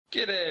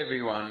G'day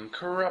everyone,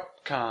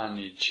 Corrupt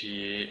Carnage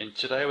here, and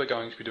today we're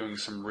going to be doing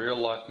some real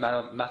life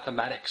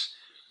mathematics,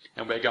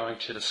 and we're going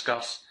to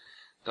discuss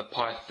the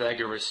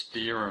Pythagoras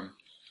theorem.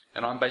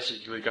 And I'm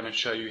basically going to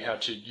show you how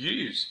to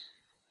use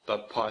the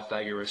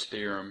Pythagoras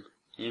theorem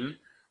in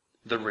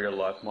the real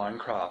life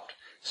Minecraft.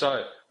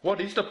 So, what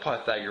is the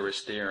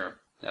Pythagoras theorem?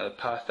 Now, the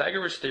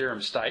Pythagoras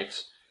theorem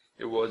states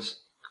it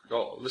was,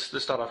 let's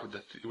start off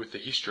with the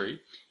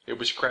history. It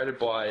was created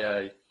by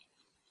a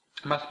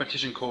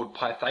mathematician called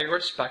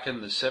Pythagoras back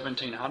in the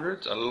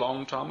 1700s, a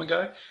long time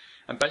ago,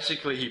 and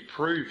basically he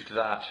proved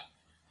that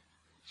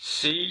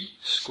c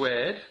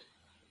squared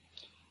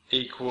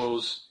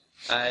equals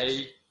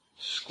a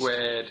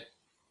squared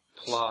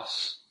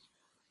plus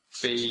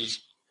b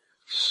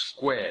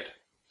squared.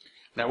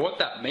 Now what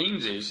that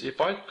means is, if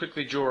I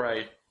quickly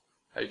draw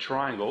a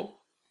triangle,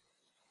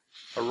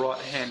 a right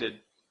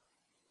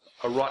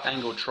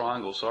angled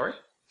triangle,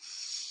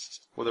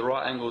 where the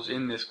right angle's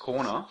in this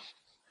corner.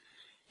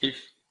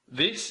 If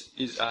this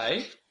is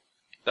A,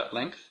 that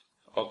length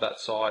of that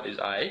side is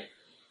A,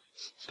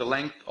 the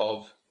length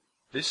of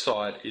this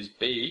side is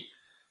B,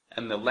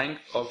 and the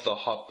length of the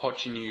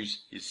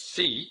hypotenuse is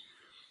C,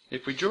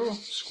 if we draw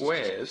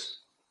squares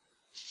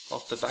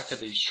off the back of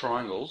these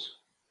triangles,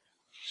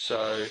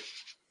 so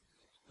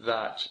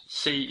that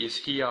C is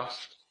here,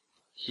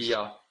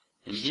 here,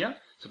 and here,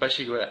 so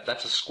basically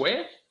that's a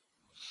square,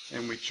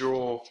 and we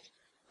draw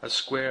a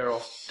square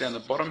off down the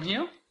bottom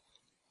here,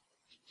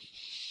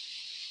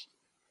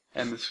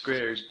 and the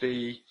square is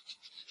B,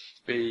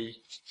 B,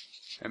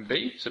 and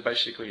B, so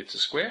basically it's a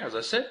square, as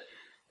I said,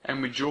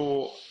 and we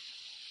draw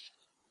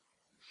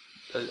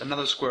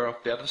another square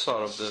off the other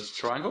side of the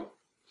triangle,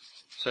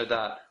 so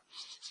that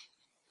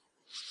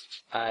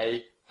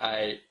A,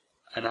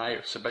 and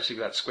A, so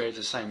basically that square is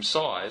the same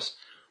size.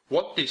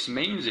 What this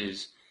means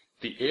is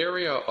the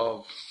area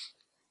of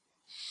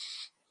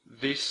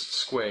this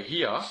square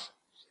here,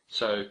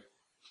 so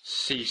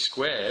c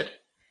squared,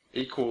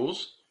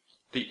 equals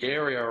the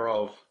area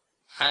of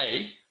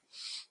A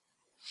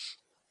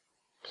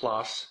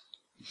plus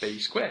B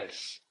squared.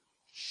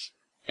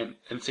 And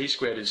C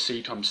squared is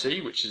C times C,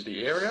 which is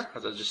the area,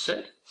 as I just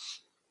said.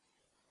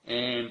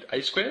 And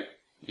A squared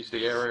is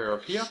the area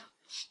of here.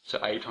 So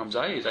A times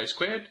A is A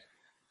squared.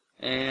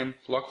 And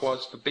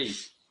likewise for B.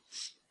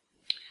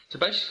 So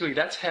basically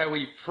that's how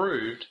we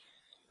proved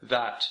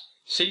that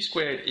C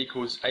squared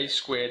equals A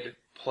squared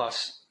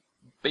plus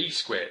B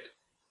squared.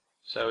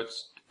 So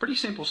it's pretty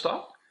simple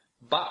stuff,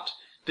 but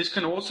this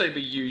can also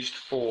be used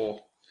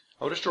for,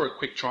 I'll just draw a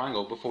quick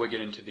triangle before we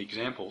get into the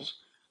examples.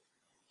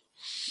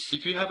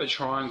 If you have a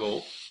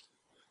triangle,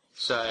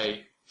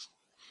 say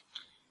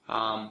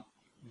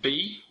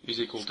B is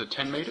equal to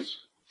 10 meters,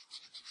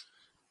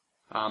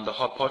 the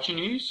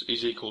hypotenuse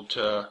is equal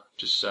to,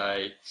 just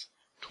say,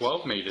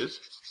 12 meters,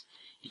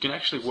 you can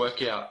actually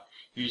work out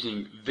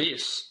using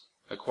this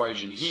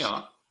equation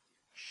here,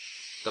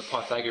 the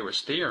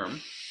Pythagoras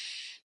theorem,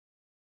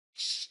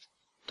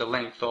 the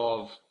length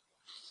of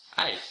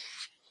A.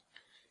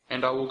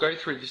 And I will go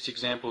through these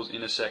examples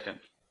in a second.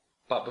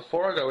 But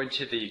before I go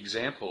into the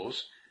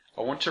examples,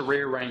 I want to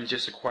rearrange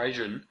this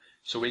equation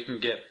so we can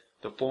get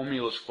the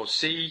formulas for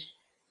C,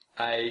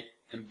 A,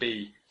 and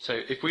B.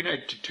 So if we know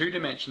two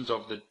dimensions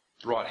of the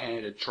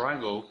right-handed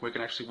triangle, we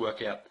can actually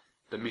work out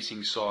the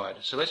missing side.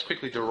 So let's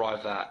quickly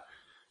derive that.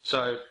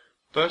 So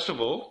first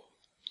of all,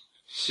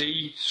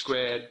 C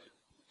squared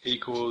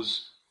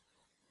equals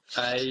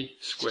A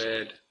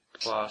squared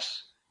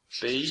plus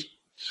B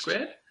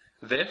squared.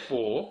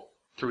 Therefore,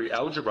 through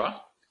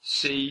algebra,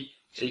 C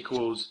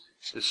equals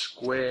the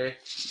square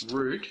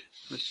root,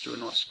 let's do a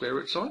nice square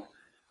root sign,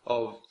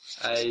 of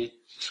A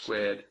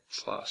squared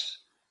plus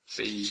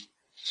B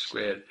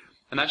squared.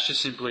 And that's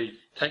just simply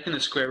taking the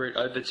square root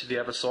over to the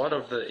other side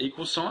of the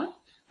equal sign,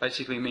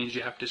 basically means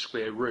you have to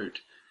square root.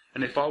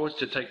 And if I was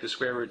to take the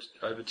square root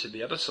over to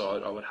the other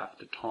side, I would have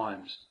to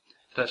times.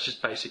 So that's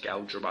just basic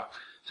algebra.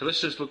 So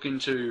let's just look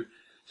into,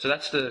 so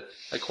that's the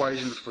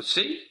equation for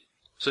C.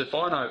 So if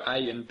I know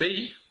A and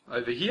B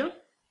over here,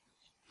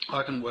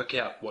 I can work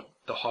out what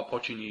the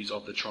hypotenuse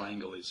of the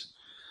triangle is.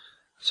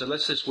 So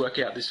let's just work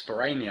out this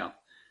for A now.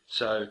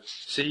 So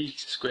C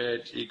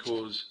squared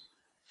equals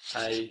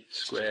A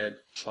squared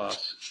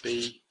plus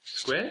B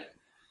squared.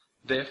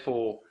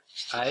 Therefore,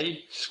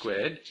 A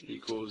squared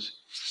equals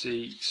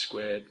C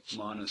squared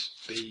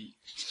minus B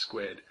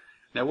squared.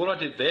 Now what I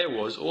did there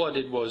was,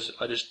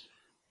 I just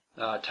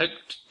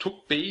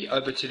took B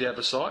over to the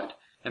other side,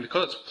 and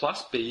because it's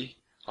plus B,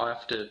 I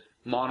have to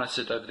minus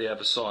it over the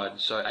other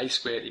side. So A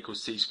squared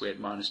equals C squared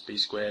minus B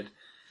squared.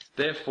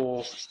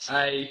 Therefore,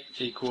 A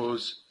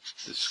equals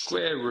the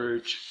square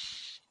root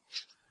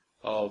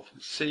of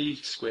C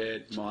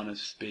squared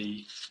minus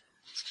B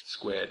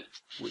squared,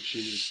 which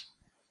is,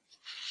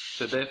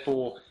 so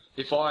therefore,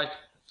 if I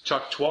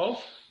chuck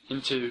 12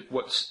 into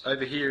what's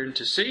over here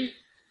into C,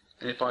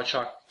 and if I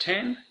chuck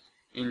 10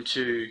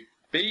 into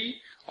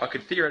B, I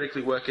could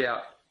theoretically work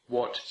out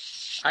what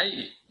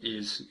A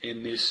is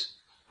in this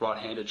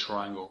right-handed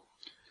triangle.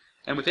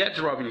 And without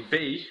deriving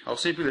B, I'll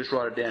simply just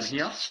write it down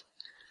here.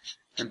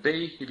 And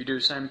b, if you do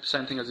the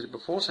same thing as I did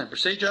before, same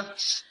procedure,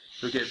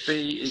 you'll get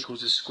b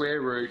equals the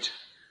square root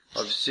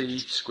of c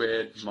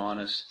squared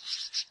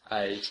minus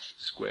a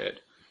squared.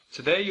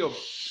 So they're your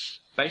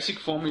basic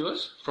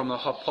formulas from the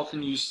from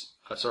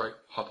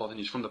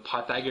the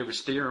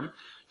Pythagoras theorem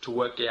to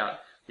work out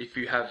if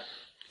you have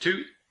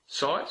two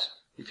sides.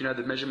 If you know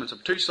the measurements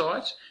of two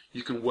sides,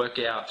 you can work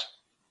out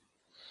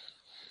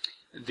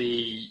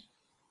the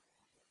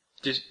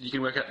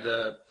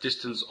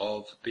distance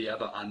of the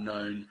other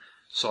unknown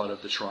side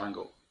of the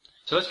triangle.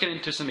 So let's get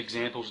into some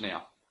examples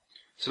now.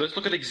 So let's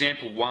look at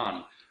example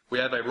 1. We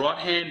have a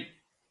right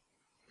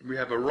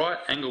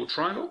angled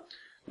triangle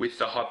with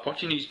the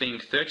hypotenuse being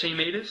 13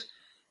 meters,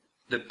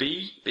 the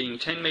b being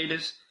 10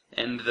 meters,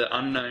 and the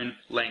unknown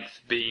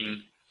length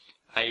being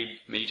 8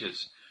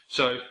 meters.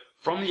 So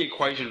from the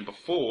equation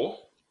before,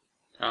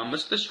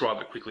 let's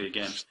drive it quickly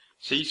again.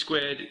 C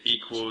squared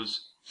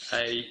equals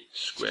a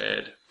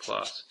squared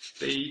plus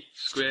b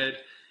squared,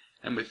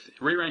 and with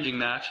rearranging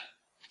that,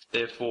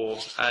 therefore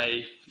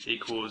a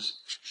equals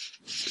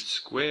the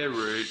square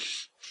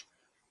root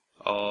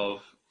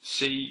of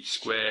c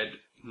squared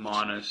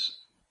minus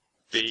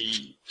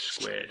b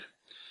squared.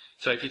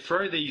 So if you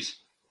throw these,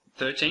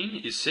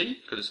 13 is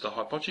c because it's the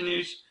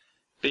hypotenuse,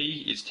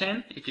 b is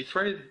 10. If you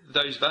throw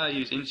those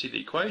values into the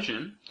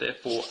equation,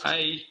 therefore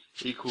a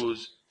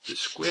equals the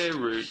square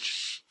root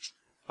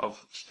of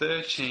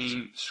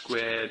 13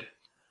 squared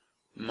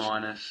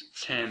minus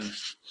 10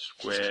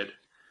 squared.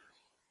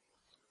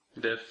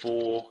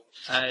 Therefore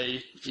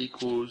a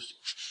equals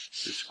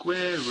the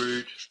square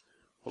root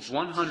of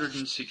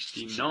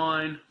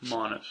 169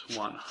 minus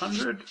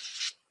 100.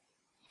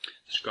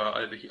 Let's go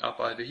up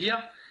over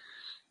here.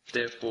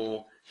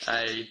 Therefore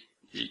a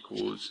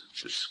equals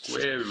the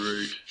square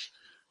root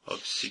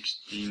of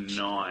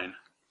 69,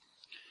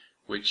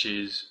 which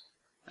is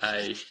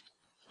a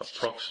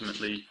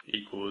approximately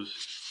equals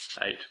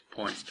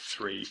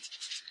 8.3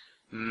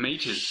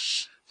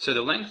 meters. So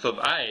the length of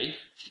A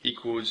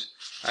equals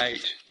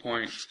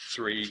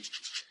 8.3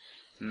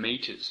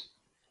 meters.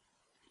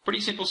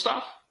 Pretty simple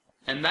stuff,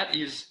 and that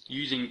is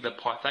using the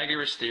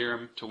Pythagoras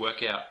theorem to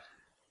work out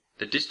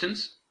the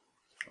distance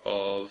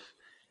of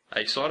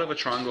a side of a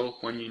triangle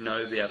when you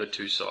know the other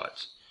two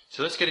sides.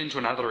 So let's get into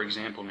another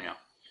example now.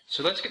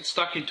 So let's get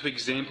stuck into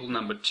example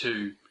number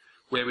 2,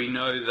 where we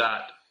know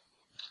that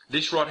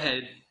this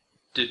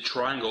right-handed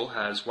triangle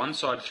has one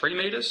side 3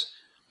 meters,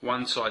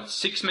 one side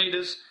 6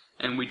 meters,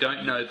 and we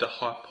don't know the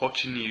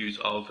hypotenuse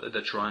of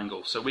the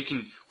triangle. So we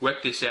can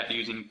work this out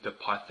using the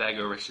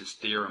Pythagoras'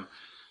 theorem.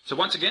 So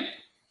once again,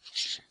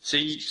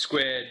 c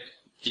squared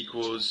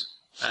equals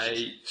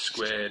a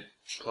squared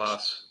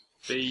plus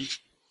b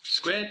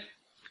squared.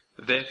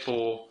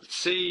 Therefore,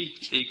 c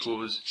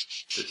equals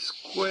the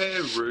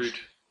square root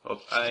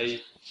of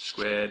a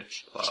squared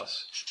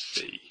plus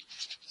b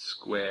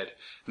squared.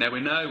 Now we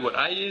know what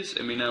a is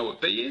and we know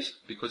what b is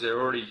because they're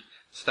already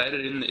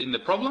stated in the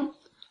problem.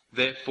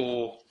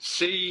 Therefore,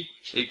 c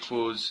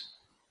equals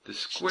the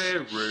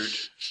square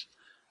root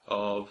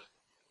of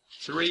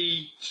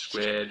 3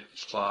 squared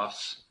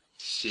plus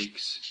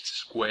 6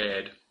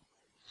 squared.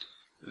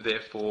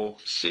 Therefore,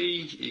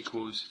 c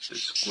equals the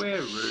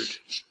square root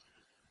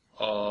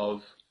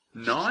of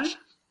 9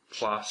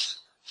 plus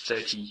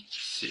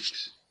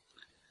 36.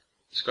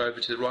 Let's go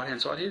over to the right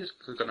hand side here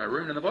because we've got no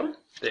room in the bottom.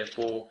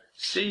 Therefore,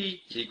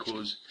 c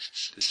equals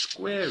the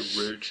square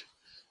root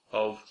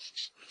of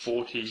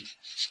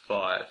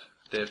 45.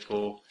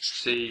 Therefore,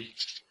 c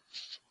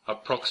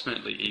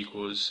approximately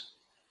equals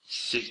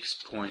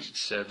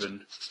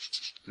 6.7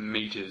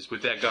 meters,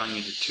 without going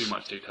into too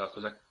much detail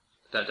because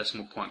that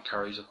decimal point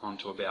carries on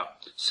to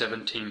about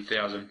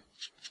 17,000.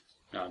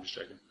 No, I'm just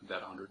joking,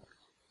 about 100.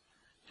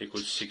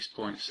 Equals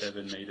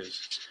 6.7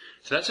 meters.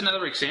 So that's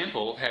another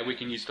example how we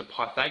can use the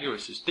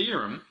Pythagoras'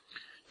 theorem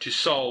to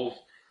solve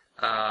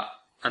an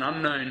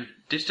unknown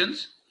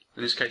distance,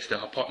 in this case the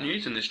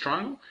hypotenuse in this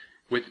triangle,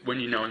 when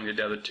you're knowing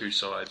the other two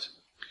sides.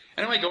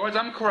 Anyway guys,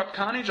 I'm Corrupt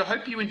Carnage. I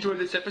hope you enjoyed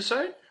this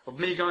episode of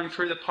me going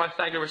through the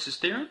Pythagoras'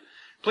 theorem.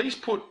 Please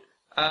put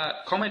a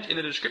comment in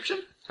the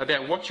description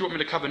about what you want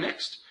me to cover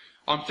next.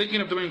 I'm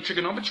thinking of doing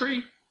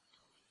trigonometry,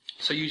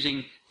 so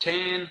using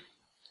tan,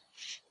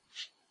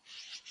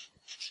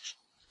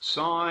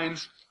 sine,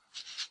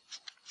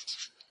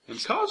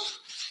 and cos.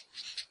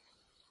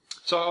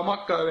 So I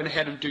might go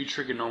ahead and do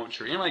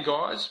trigonometry. Anyway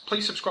guys,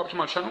 please subscribe to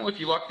my channel if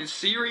you like this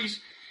series,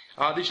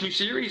 this new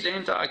series,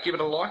 and give it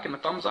a like and a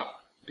thumbs up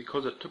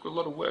because it took a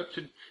lot of work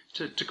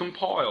to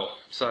compile.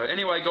 So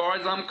anyway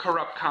guys, I'm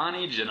Corrupt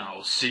Carnage and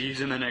I'll see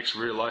you in the next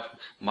real life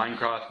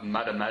Minecraft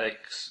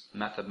mathematics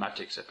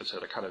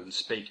episode. I can't even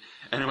speak.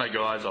 Anyway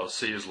guys, I'll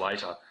see you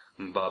later.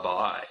 Bye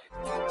bye.